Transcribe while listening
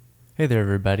Hey there,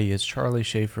 everybody. It's Charlie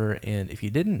Schaefer. And if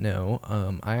you didn't know,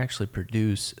 I actually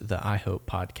produce the I Hope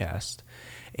podcast.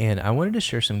 And I wanted to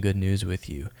share some good news with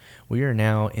you. We are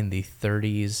now in the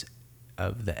 30s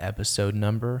of the episode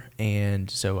number. And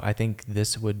so I think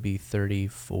this would be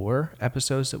 34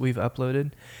 episodes that we've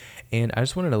uploaded. And I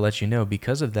just wanted to let you know,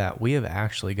 because of that, we have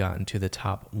actually gotten to the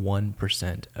top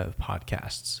 1% of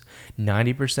podcasts.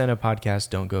 90% of podcasts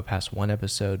don't go past one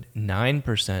episode.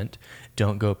 9%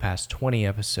 don't go past 20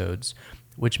 episodes,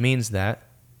 which means that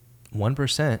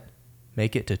 1%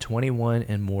 make it to 21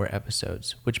 and more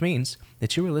episodes, which means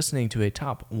that you were listening to a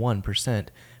top 1%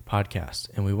 podcast.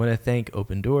 And we want to thank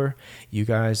Open Door, you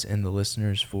guys and the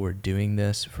listeners, for doing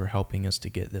this, for helping us to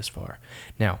get this far.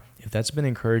 Now, if that's been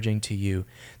encouraging to you,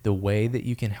 the way that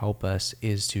you can help us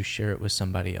is to share it with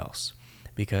somebody else,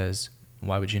 because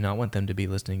why would you not want them to be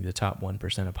listening to the top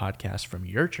 1% of podcasts from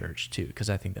your church too? Because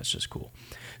I think that's just cool.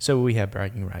 So we have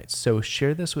bragging rights. So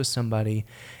share this with somebody.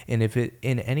 And if it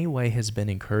in any way has been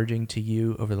encouraging to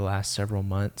you over the last several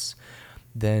months,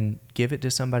 then give it to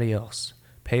somebody else.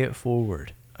 Pay it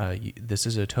forward. This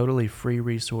is a totally free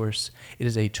resource. It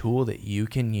is a tool that you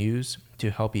can use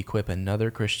to help equip another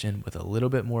Christian with a little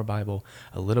bit more Bible,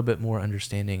 a little bit more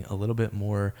understanding, a little bit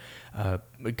more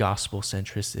gospel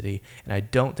centricity. And I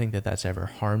don't think that that's ever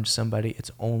harmed somebody.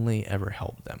 It's only ever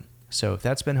helped them. So if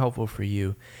that's been helpful for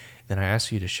you, then I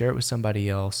ask you to share it with somebody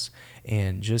else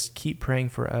and just keep praying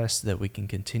for us that we can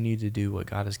continue to do what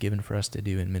God has given for us to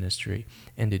do in ministry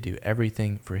and to do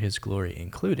everything for His glory,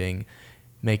 including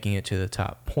making it to the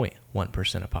top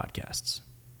 0.1% of podcasts.